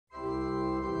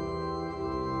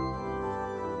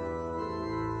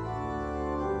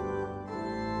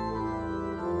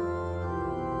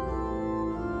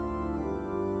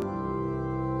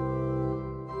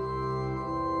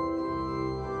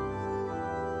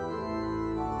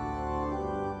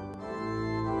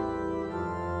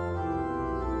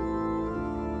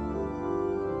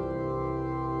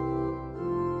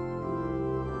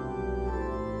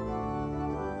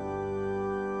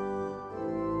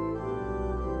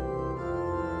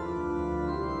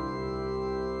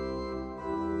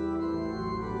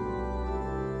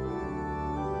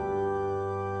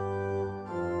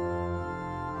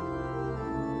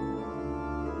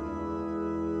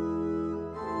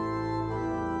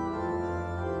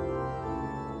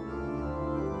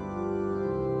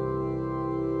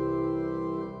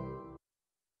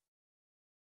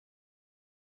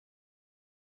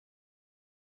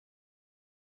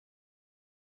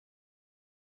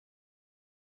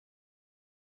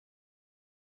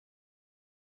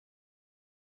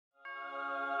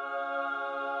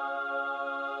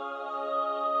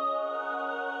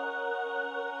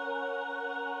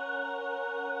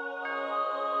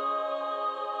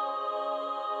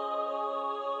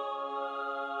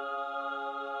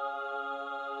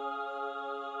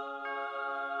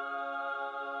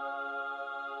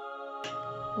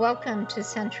Welcome to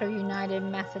Central United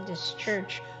Methodist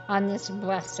Church on this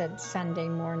blessed Sunday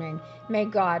morning. May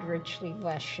God richly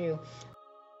bless you.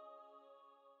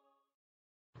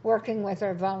 Working with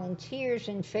our volunteers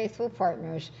and faithful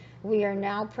partners, we are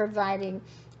now providing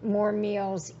more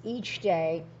meals each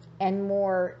day and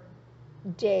more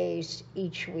days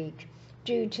each week.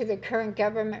 Due to the current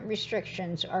government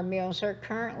restrictions, our meals are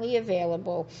currently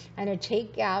available on a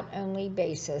takeout-only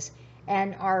basis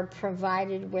and are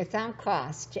provided without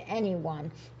cost to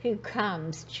anyone who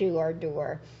comes to our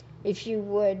door. If you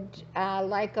would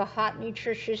like a hot,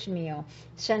 nutritious meal,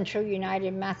 Central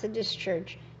United Methodist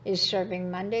Church is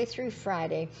serving Monday through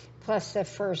Friday, plus the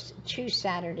first 2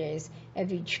 Saturdays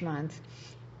of each month.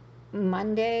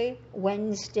 Monday,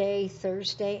 Wednesday,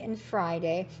 Thursday, and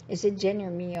Friday is a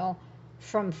dinner meal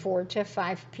from 4 to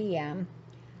 5 p.m.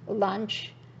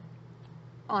 Lunch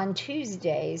on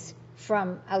Tuesdays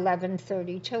from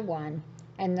 11:30 to 1,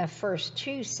 and the first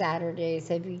 2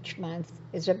 Saturdays of each month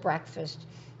is a breakfast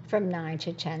from 9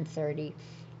 to 10:30.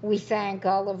 We thank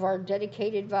all of our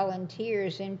dedicated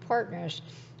volunteers and partners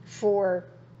for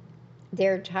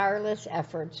their tireless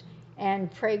efforts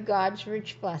and pray God's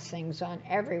rich blessings on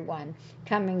everyone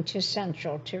coming to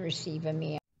Central to receive a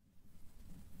meal.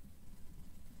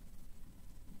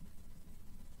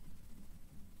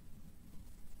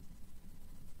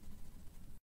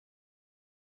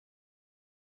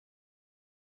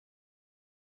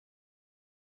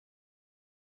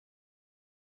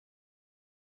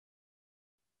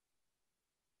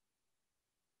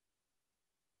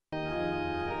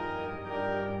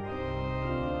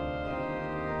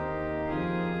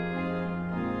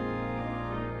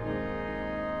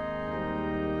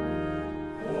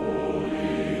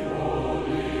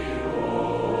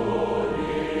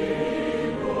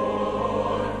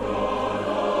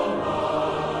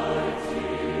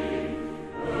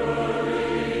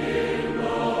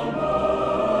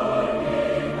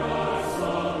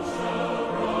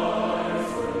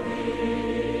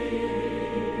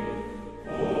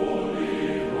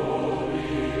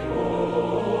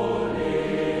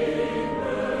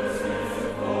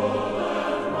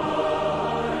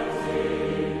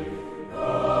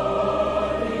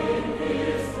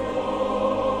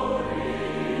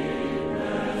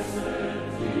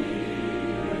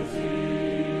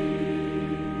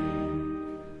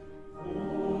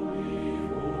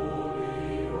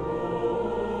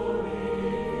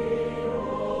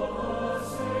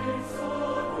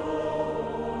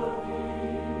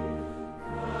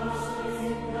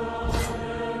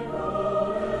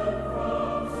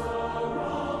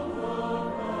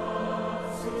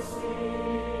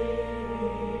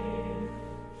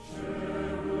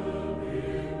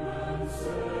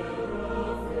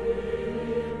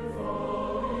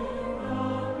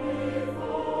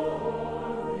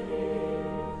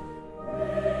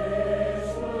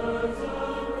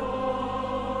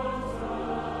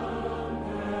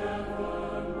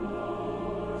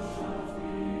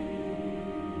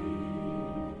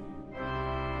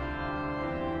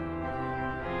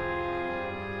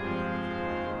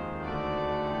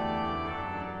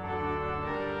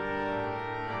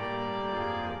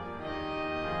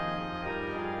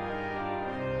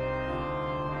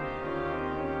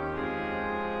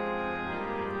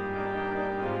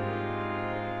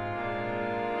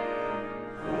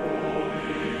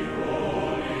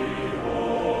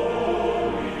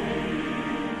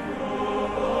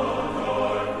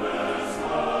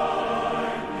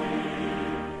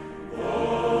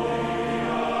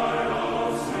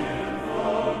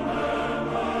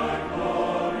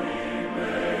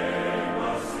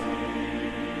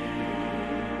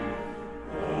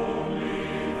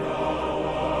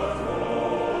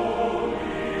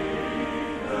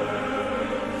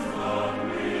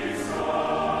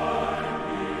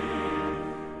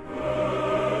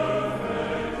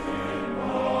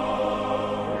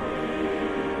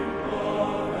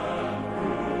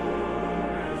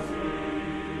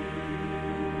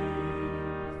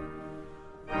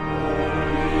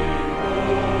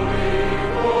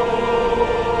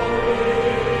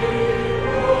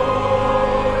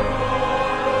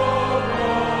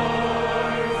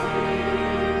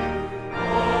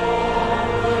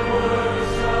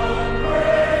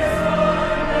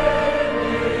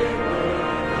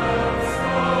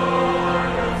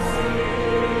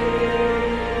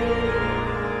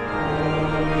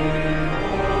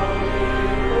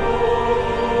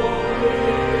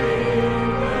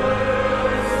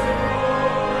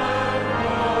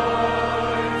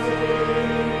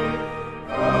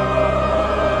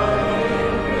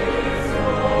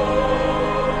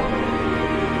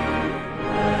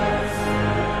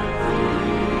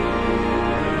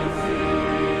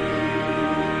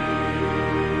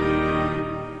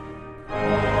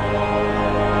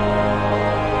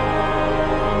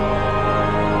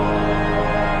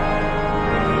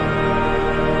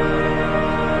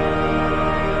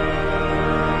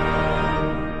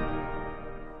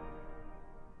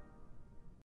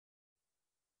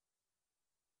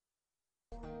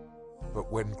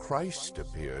 when Christ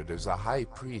appeared as a high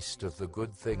priest of the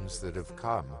good things that have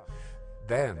come,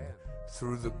 then,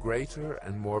 through the greater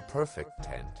and more perfect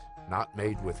tent, not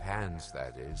made with hands,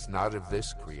 that is, not of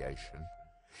this creation,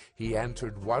 he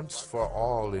entered once for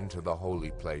all into the holy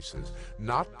places,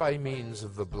 not by means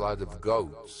of the blood of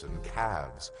goats and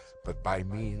calves, but by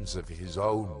means of his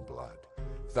own blood,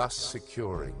 thus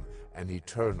securing an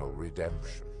eternal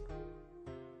redemption.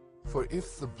 For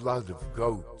if the blood of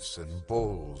goats and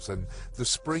bulls and the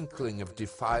sprinkling of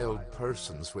defiled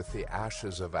persons with the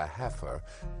ashes of a heifer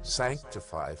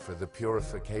sanctify for the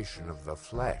purification of the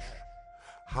flesh,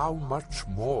 how much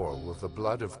more will the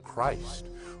blood of Christ,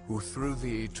 who through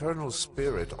the eternal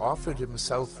Spirit offered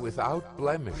himself without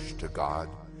blemish to God,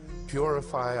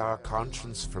 purify our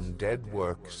conscience from dead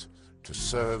works to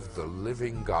serve the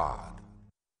living God?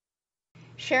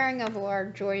 Sharing of our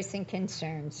joys and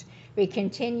concerns, we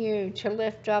continue to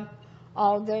lift up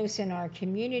all those in our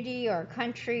community, our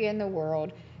country, and the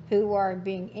world who are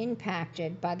being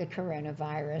impacted by the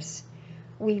coronavirus.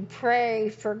 We pray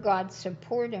for God's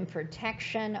support and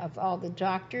protection of all the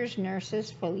doctors,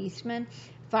 nurses, policemen,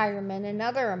 firemen, and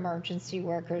other emergency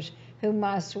workers who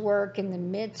must work in the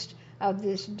midst of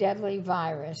this deadly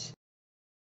virus.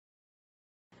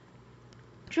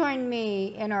 Join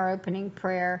me in our opening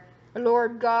prayer.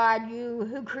 Lord God, you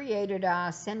who created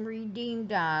us and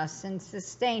redeemed us and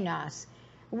sustain us,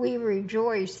 we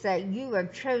rejoice that you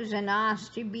have chosen us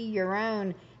to be your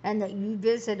own, and that you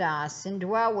visit us and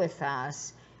dwell with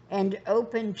us and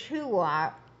open to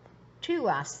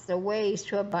us the ways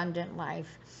to abundant life.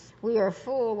 We are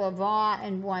full of awe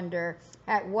and wonder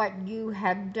at what you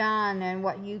have done and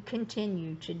what you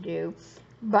continue to do.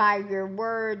 By your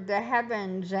word, the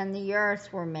heavens and the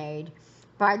earth were made.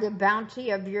 By the bounty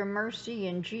of your mercy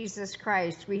in Jesus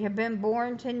Christ, we have been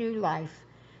born to new life.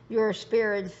 Your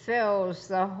Spirit fills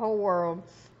the whole world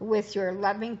with your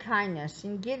loving kindness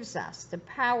and gives us the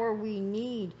power we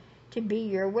need to be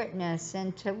your witness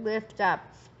and to lift up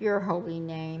your holy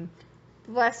name.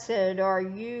 Blessed are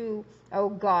you, O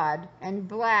God, and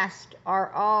blessed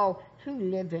are all who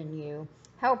live in you.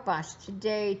 Help us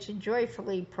today to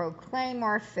joyfully proclaim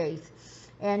our faith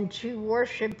and to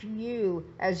worship you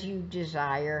as you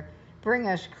desire. Bring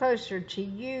us closer to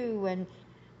you and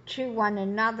to one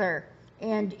another,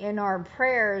 and in our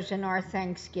prayers and our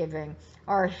thanksgiving,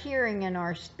 our hearing and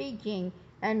our speaking,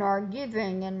 and our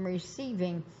giving and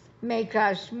receiving, make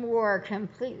us more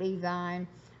completely thine.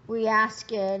 We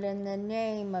ask it in the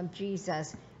name of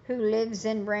Jesus, who lives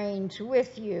and reigns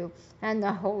with you and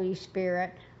the Holy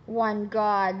Spirit, one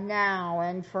God, now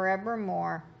and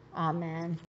forevermore.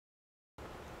 Amen.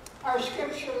 Our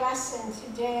scripture lesson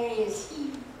today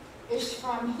is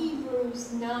from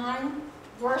Hebrews 9,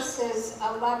 verses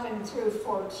 11 through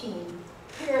 14.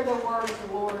 Hear the word of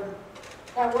the Lord.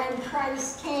 That when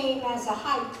Christ came as a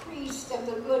high priest of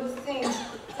the good things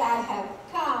that have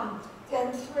come,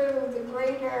 then through the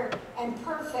greater and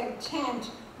perfect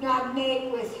tent, not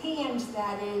made with hands,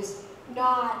 that is,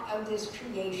 not of this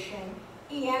creation,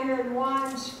 he entered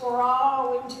once for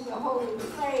all into the holy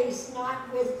place,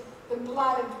 not with the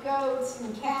blood of goats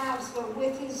and calves, but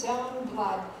with his own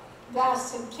blood,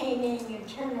 thus obtaining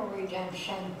eternal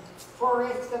redemption. For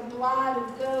if the blood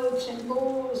of goats and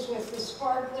bulls with the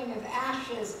sparkling of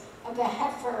ashes of a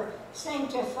heifer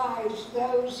sanctifies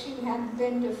those who have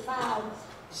been defiled,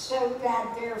 so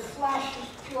that their flesh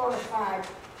is purified,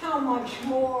 how much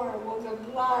more will the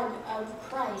blood of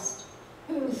Christ,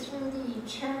 who through the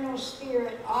eternal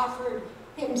Spirit offered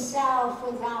himself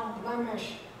without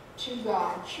blemish to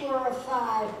God,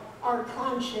 purify our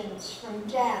conscience from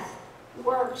death,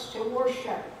 works to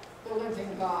worship the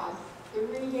living God. The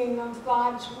reading of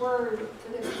God's word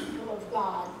for the people of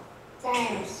God.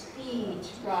 Thanks be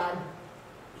to God.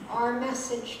 Our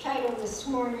message title this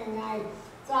morning, I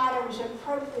thought it was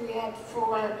appropriate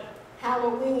for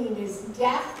Halloween, is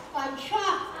Death by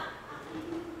Chocolate.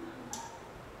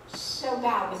 So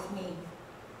bow with me,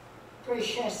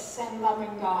 gracious and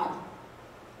loving God.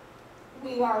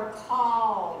 We are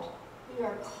called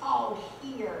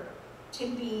here to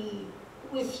be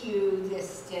with you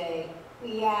this day.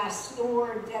 We ask,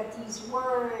 Lord, that these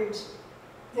words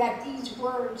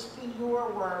be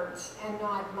your words and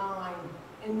not mine,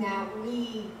 and that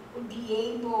we would be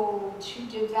able to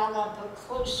develop a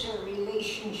closer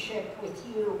relationship with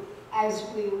you as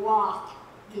we walk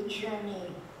the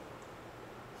journey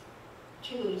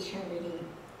to eternity.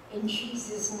 In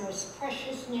Jesus' most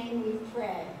precious name we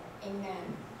pray.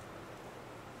 Amen.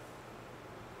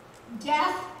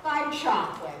 Death by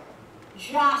chocolate.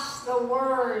 Just the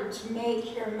words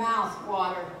make your mouth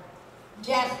water.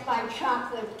 Death by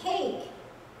chocolate cake.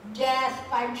 Death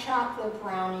by chocolate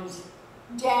brownies.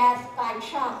 death by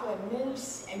chocolate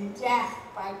mousse, and death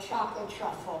by chocolate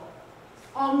truffle.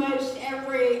 Almost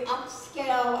every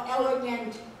upscale,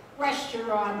 elegant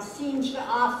restaurant seems to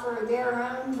offer their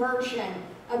own version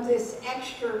of this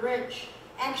extra rich,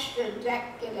 extra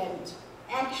decadent,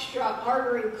 extra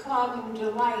artery-clogging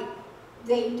delight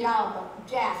they dub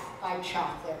death by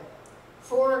chocolate.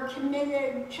 For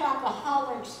committed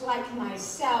chocoholics like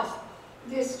myself,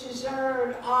 this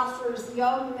dessert offers the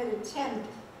ultimate attempt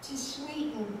to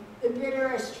sweeten the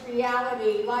bitterest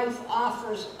reality life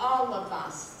offers all of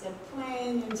us, the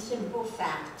plain and simple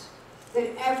fact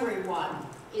that everyone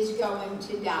is going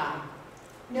to die.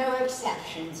 No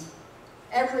exceptions.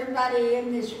 Everybody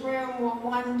in this room will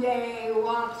one day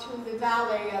walk through the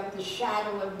valley of the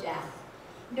shadow of death.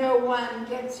 No one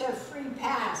gets a free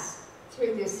pass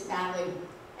through this valley.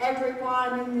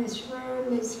 Everyone in this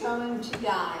room is going to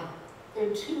die.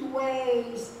 There are two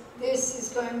ways this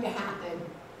is going to happen.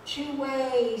 Two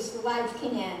ways life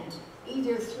can end,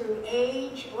 either through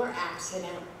age or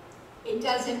accident. It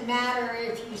doesn't matter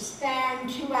if you spend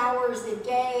 2 hours a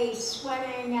day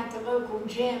sweating at the local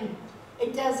gym.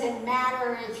 It doesn't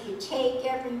matter if you take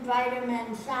every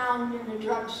vitamin found in a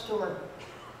drugstore.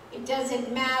 It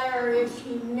doesn't matter if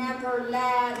you never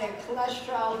let a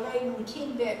cholesterol-laden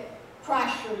tidbit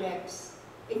cross your lips.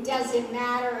 It doesn't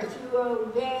matter if you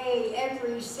obey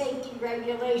every safety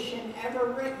regulation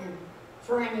ever written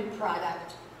for any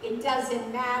product. It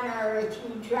doesn't matter if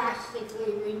you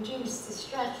drastically reduce the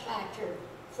stress factor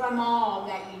from all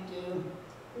that you do.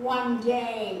 One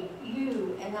day,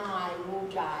 you and I will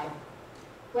die.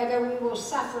 Whether we will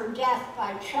suffer death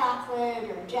by chocolate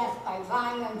or death by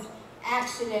violence,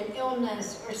 accident,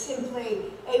 illness, or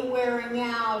simply a wearing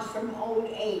out from old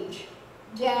age,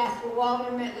 death will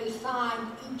ultimately find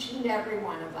each and every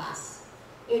one of us.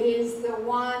 It is the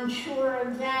one sure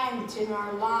event in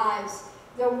our lives,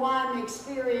 the one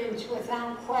experience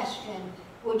without question,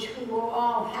 which we will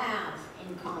all have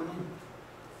in common.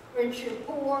 Rich or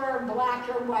poor, black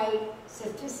or white,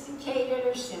 sophisticated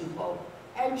or simple,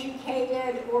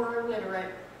 educated or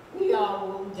illiterate, we all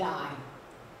will die.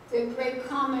 The great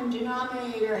common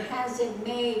denominator hasn't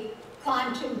made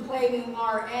contemplating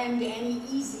our end any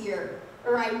easier,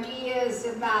 or ideas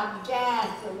about death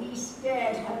the least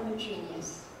bit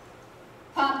homogeneous.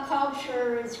 Pop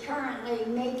culture is currently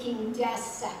making death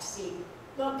sexy.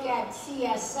 Look at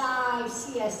CSI,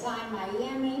 CSI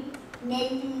Miami,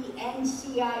 Navy,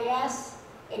 NCIS,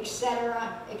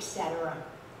 etc., etc.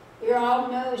 We're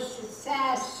almost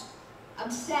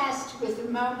obsessed with the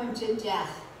moment of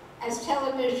death, as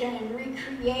television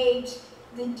recreates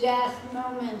the death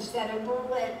moments that a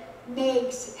bullet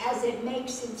makes as it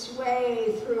makes its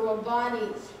way through a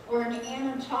body, or an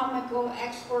anatomical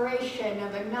exploration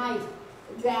of a knife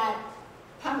that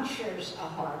punctures a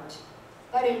heart.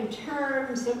 But in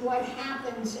terms of what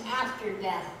happens after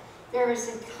death, there is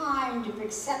a kind of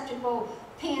acceptable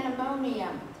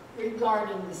pandemonium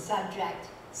regarding the subject,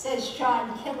 says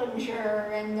John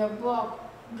Killinger in the book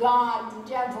God, the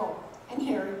Devil, and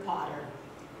Harry Potter.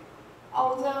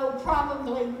 Although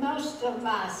probably most of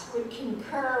us would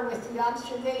concur with the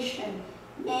observation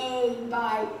made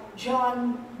by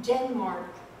John Denmark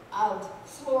of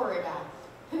Florida,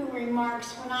 who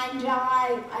remarks, "When I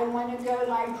die, I want to go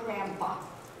like Grandpa,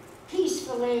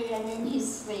 peacefully and in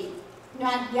his sleep,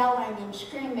 not yelling and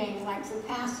screaming like the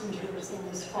passengers in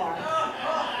this car."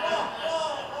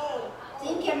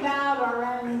 Think about our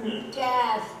own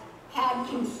death had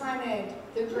confronted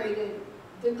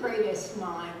the greatest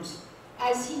minds.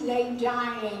 As he lay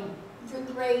dying, the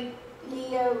great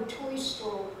Leo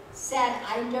Tolstoy said,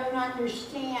 "I don't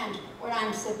understand what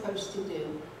I'm supposed to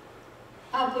do."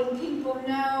 Helping people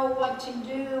know what to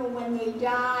do when they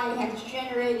die has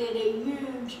generated a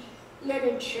huge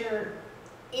literature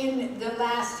in the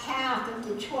last half of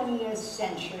the 20th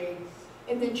century.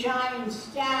 In the giant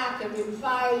stack of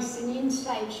advice and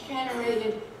insights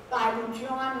generated by the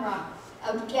genre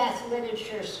of death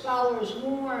literature, scholars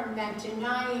warn that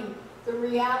denying the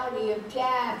reality of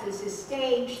death is a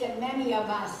stage that many of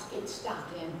us get stuck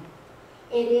in.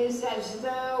 It is as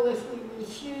though if we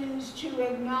refuse to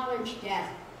acknowledge death,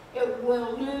 it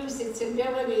will lose its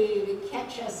ability to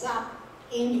catch us up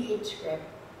in its grip.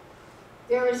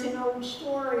 There is an old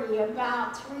story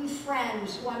about three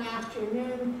friends one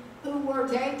afternoon who were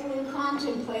vaguely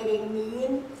contemplating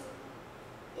the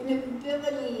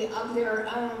inevitability of their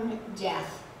own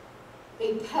death.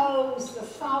 They posed the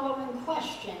following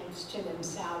questions to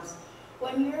themselves.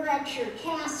 When you're at your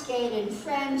casket and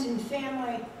friends and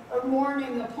family are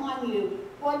mourning upon you,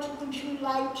 what would you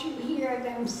like to hear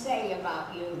them say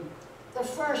about you? The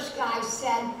first guy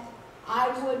said, I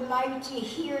would like to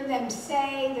hear them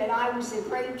say that I was a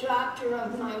great doctor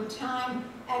of my time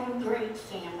and a great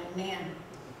family man.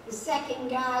 The second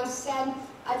guy said,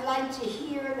 I'd like to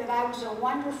hear that I was a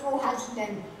wonderful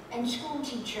husband and school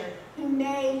teacher who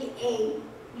made a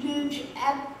huge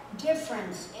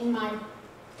difference in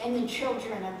the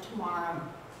children of tomorrow.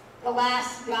 The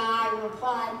last guy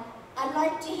replied, I'd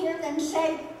like to hear them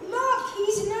say, look,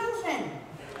 he's moving.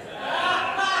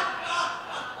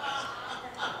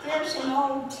 There's an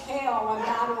old tale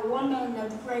about a woman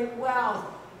of great wealth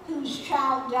whose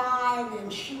child died,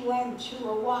 and she went to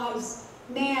a wise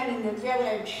man in the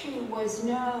village who was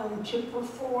known to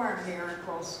perform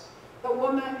miracles. The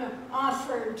woman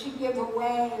offered to give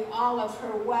away all of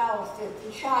her wealth if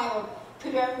the child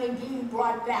could only be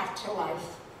brought back to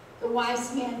life. The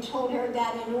wise man told her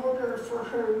that in order for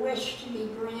her wish to be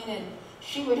granted,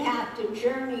 she would have to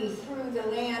journey through the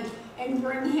land and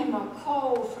bring him a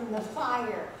coal from the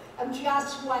fire of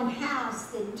just one house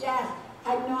that death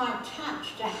had not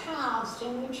touched, a house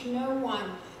in which no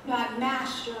one, not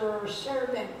master or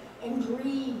servant, and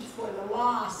grieved for the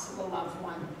loss of a loved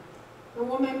one. The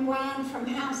woman ran from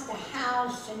house to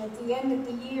house, and at the end of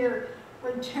the year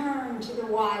returned to the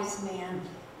wise man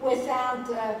without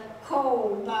the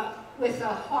coal, but with a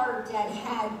heart that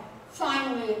had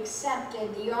finally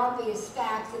accepted the obvious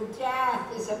fact that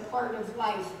death is a part of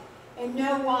life, and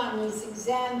no one is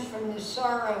exempt from the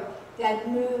sorrow that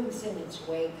moves in its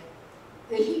wake.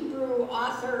 The Hebrew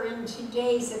author in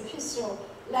today's epistle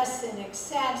lesson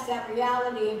accepts that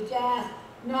reality of death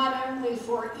not only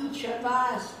for each of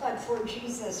us, but for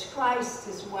Jesus Christ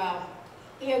as well.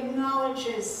 He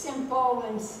acknowledges simple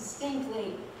and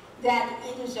succinctly that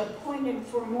it is appointed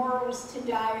for mortals to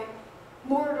die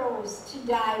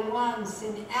once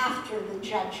and after the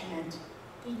judgment,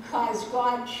 because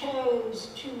God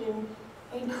chose to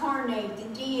incarnate the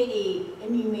deity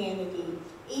in humanity.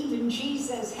 Even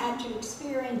Jesus had to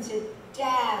experience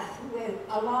death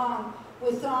along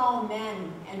with all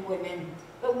men and women,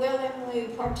 but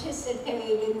willingly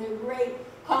participate in the great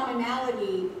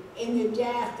commonality in the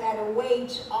death that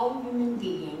awaits all human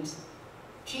beings.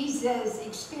 Jesus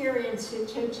experienced the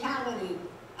totality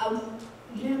of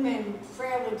human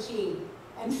frailty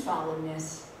and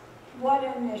fallenness. What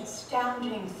an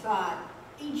astounding thought.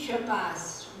 Each of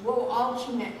us will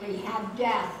ultimately have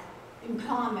death in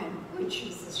common with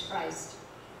Jesus Christ.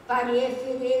 But if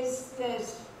it is the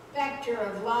specter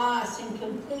of loss and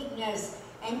completeness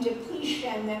and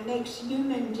depletion that makes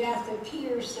human death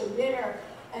appear so bitter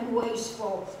and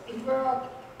wasteful, the book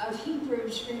of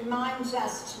Hebrews reminds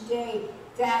us today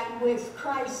that with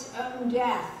Christ's own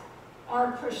death,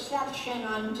 our perception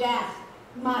on death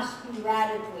must be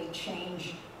radically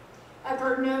changed.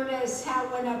 Ever notice how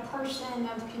when a person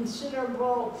of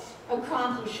considerable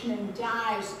accomplishment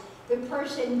dies, the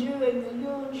person doing the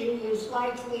eulogy is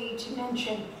likely to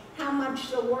mention how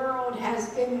much the world has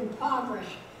been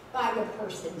impoverished by the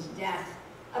person's death.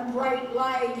 A bright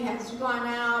light has gone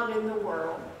out in the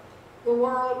world. The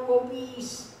world will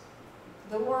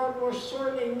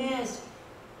sorely miss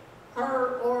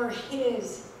her or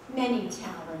his many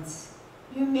talents.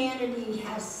 Humanity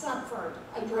has suffered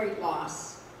a great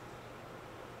loss.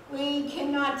 We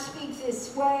cannot speak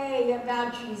this way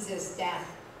about Jesus'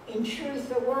 death. In truth,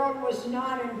 the world was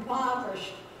not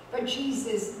impoverished by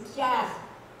Jesus' death,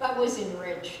 but was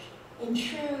enriched. In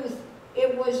truth,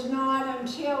 it was not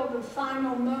until the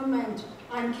final moment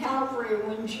on Calvary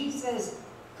when Jesus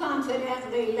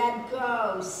confidently let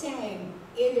go, saying,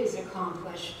 "It is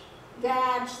accomplished,"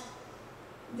 that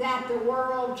the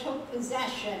world took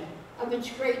possession of its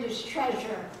greatest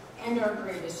treasure and our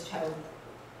greatest hope.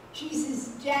 Jesus'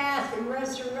 death and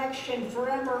resurrection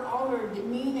forever altered the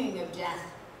meaning of death.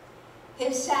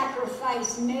 His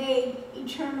sacrifice made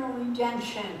eternal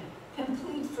redemption,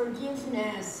 complete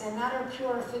forgiveness, and utter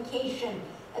purification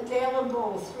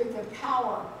available through the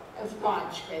power of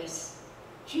God's grace.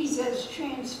 Jesus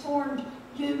transformed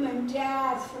human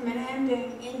death from an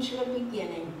ending into a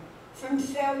beginning, from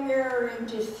failure and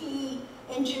defeat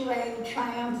into a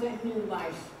triumphant new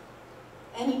life,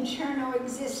 an eternal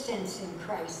existence in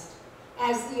Christ.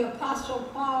 As the Apostle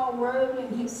Paul wrote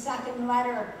in his second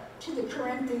letter to the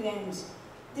Corinthians,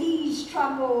 these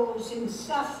troubles and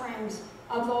sufferings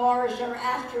of ours are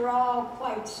after all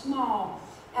quite small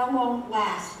and won't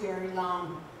last very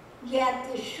long.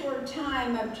 Yet this short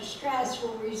time of distress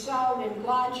will result in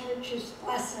God's richest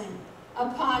blessing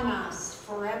upon us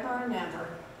forever and ever.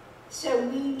 So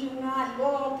we do not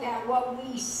look at what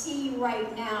we see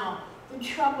right now, the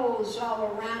troubles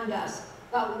all around us,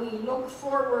 but we look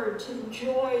forward to the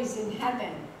joys in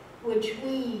heaven, which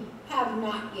we have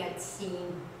not yet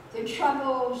seen. The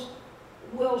troubles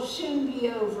will soon be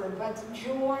over, but the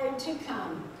joy to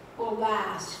come will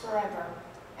last forever,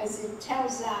 as it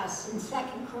tells us in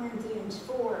 2 Corinthians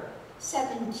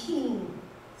 4:17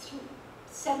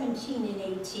 and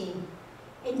 18.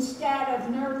 Instead of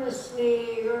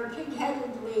nervously or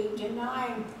pig-headedly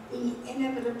denying the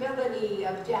inevitability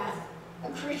of death, a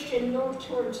Christian looks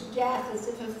towards death as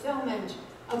a fulfillment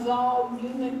of all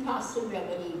human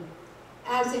possibility,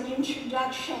 as an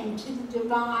introduction to the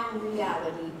divine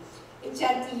reality. It's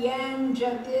at the end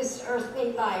of this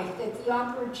earthly life that the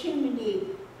opportunity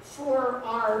for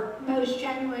our most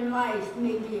genuine life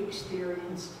may be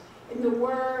experienced. In the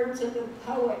words of the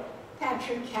poet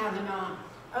Patrick Kavanagh,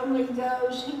 only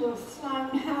those who have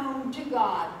flown home to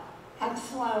God have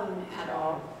flown at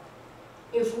all.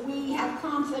 If we have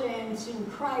confidence in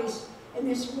Christ in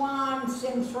this once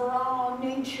and for all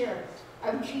nature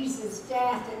of Jesus'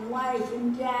 death and life,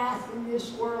 and death in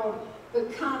this world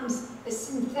becomes a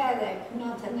synthetic,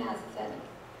 not an aesthetic.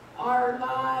 Our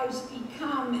lives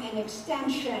become an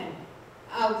extension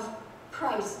of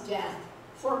Christ's death.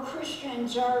 For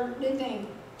Christians, our living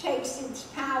takes its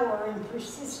power and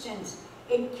persistence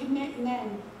in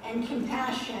commitment and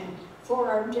compassion for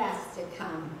our death to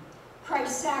come.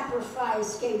 Christ's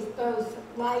sacrifice gave both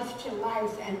life to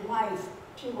life and life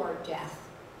to our death.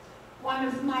 One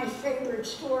of my favorite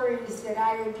stories that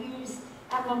I have used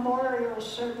at memorial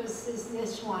service is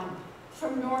this one,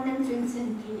 from Norman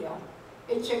Vincent Peale.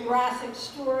 It's a graphic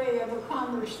story of a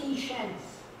conversation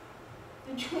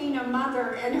between a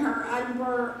mother and her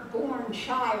unborn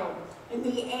child in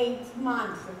the 8th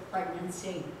month of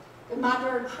pregnancy. The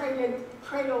mother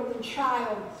cradled the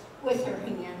child with her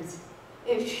hands.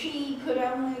 If she could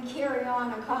only carry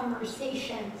on a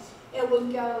conversation, it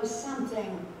would go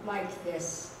something like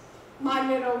this. My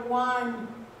little one,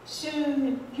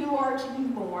 soon you are to be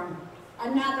born.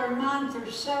 Another month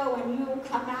or so and you will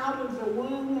come out of the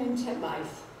womb into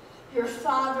life. Your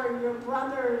father, your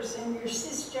brothers, and your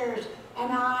sisters,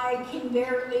 and I can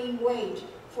barely wait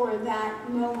for that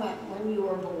moment when you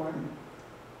are born.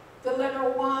 The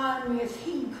little one, if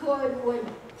he could, would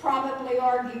probably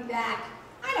argue back,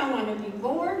 I don't want to be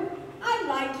born. I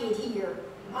like it here.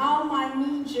 All my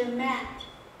needs are met.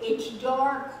 It's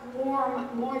dark, warm,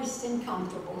 moist, and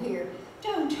comfortable here.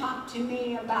 Don't talk to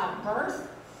me about birth.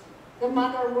 The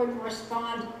mother would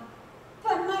respond,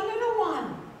 but my little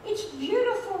one, it's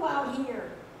beautiful out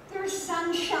here. There's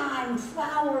sunshine,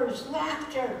 flowers,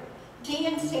 laughter,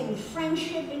 dancing,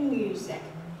 friendship, and music.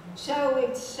 So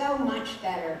it's so much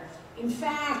better. In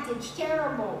fact, it's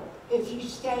terrible if you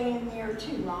stay in there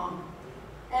too long.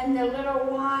 And the little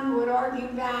one would argue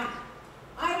back,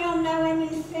 I don't know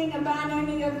anything about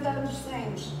any of those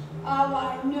things. All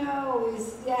I know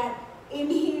is that in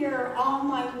here, all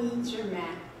my needs are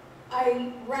met.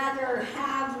 I'd rather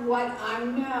have what I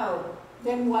know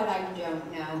than what I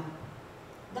don't know.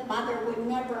 The mother would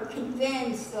never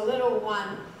convince the little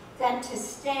one that to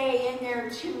stay in there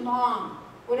too long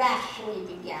would actually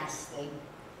be ghastly.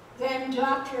 Then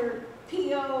Dr.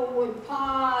 Peale would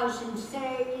pause and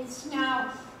say, it's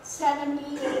now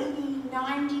 70, 80,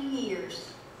 90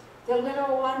 years. The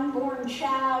little unborn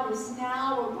child is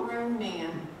now a grown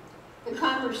man. The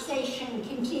conversation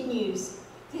continues,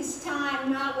 this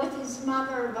time not with his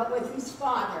mother, but with his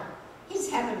father, his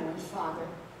heavenly Father,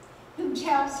 who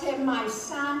tells him, my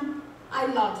son, I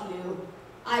love you.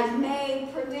 I've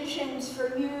made provisions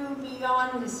for you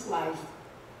beyond this life.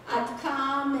 I've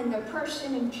come in the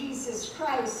person of Jesus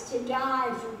Christ to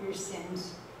die for your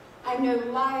sins. I know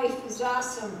life is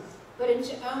awesome, but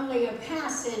it's only a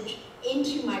passage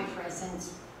into my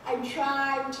presence. I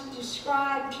tried to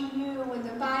describe to you in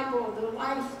the Bible the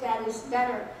life that is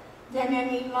better than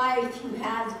any life you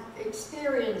have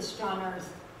experienced on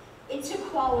earth. It's a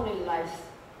quality life.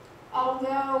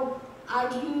 Although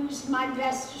I've used my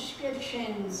best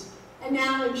descriptions,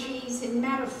 analogies, and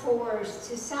metaphors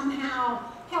to somehow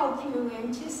help you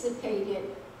anticipate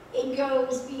it, it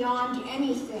goes beyond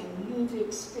anything you've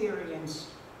experienced.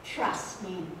 Trust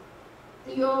me.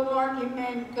 The old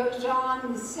argument goes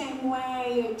on the same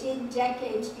way it did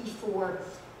decades before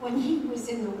when he was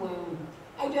in the womb.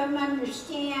 I don't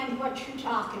understand what you're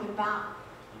talking about.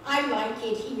 I like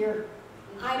it here.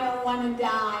 I don't want to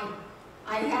die.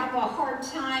 I have a hard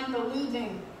time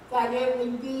believing that it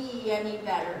would be any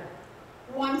better.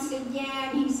 Once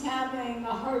again, he's having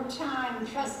a hard time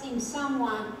trusting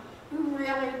someone who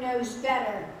really knows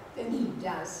better than he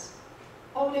does.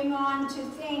 Holding on to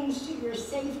things, to your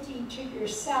safety, to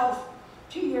yourself,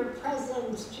 to your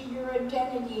presence, to your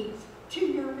identity, to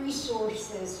your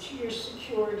resources, to your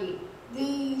security.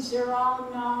 These are all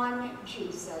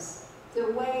non-Jesus.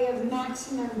 The way of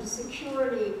maximum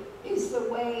security is the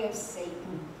way of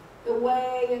Satan. The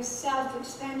way of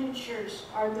self-expenditures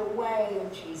are the way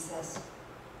of Jesus.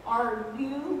 Are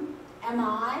you, am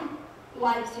I,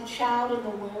 like the child in the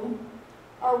womb?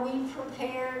 Are we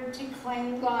prepared to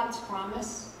claim God's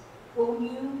promise? Will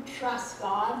you trust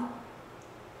God?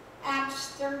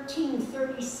 Acts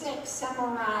 13:36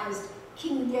 summarized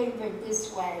King David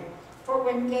this way. For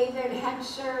when David had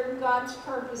served God's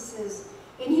purposes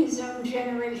in his own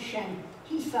generation,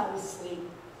 he fell asleep.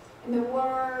 In the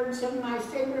words of my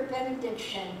favorite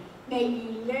benediction, may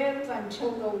you live until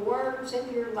the words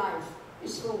of your life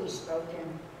is fully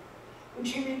spoken.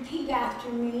 Would you repeat after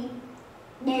me?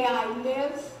 May I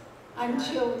live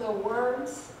until the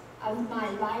words of my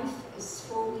life is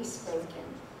fully spoken.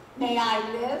 May I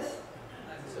live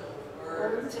until the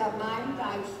words of my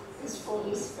life is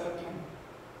fully spoken.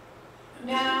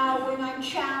 Now when I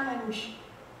challenge,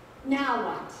 now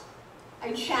what?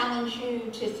 I challenge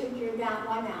you to figure that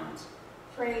one out.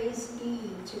 Praise be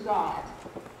to God.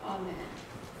 Amen.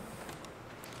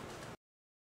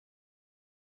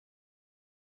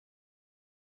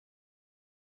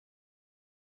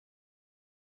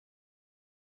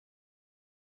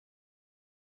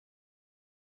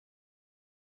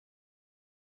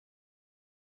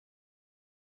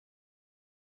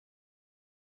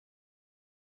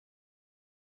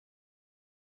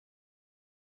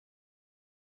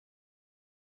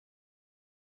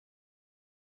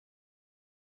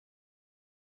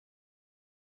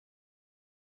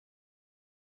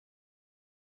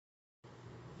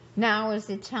 Now is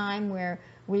the time where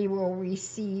we will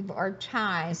receive our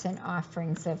tithes and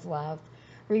offerings of love.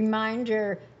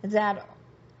 Reminder that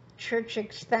church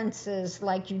expenses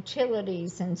like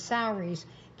utilities and salaries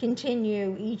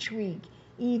continue each week,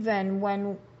 even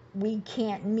when we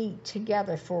can't meet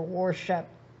together for worship.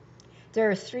 There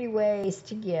are 3 ways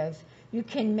to give. You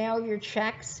can mail your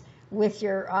checks with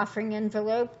your offering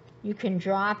envelope. You can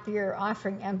drop your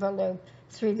offering envelope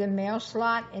through the mail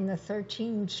slot in the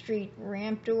 13th Street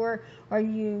ramp door, or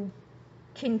you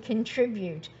can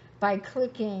contribute by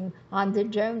clicking on the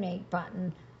donate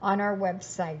button on our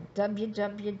website,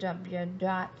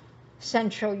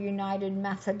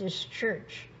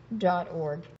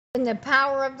 www.centralunitedmethodistchurch.org. In the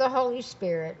power of the Holy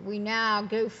Spirit, we now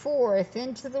go forth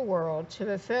into the world to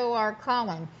fulfill our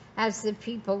calling as the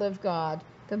people of God,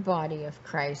 the body of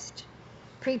Christ.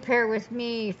 Prepare with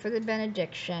me for the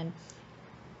benediction.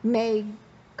 May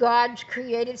God's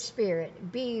creative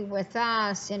spirit be with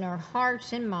us in our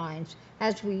hearts and minds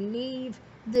as we leave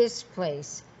this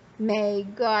place. May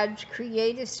God's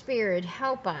creative spirit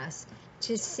help us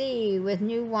to see with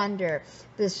new wonder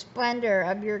the splendor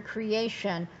of your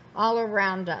creation all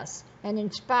around us and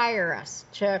inspire us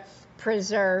to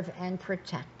preserve and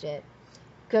protect it.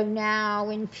 Go now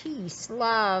in peace,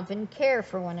 love, and care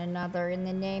for one another in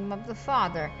the name of the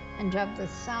Father, and of the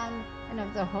Son, and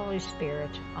of the Holy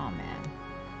Spirit. Amen.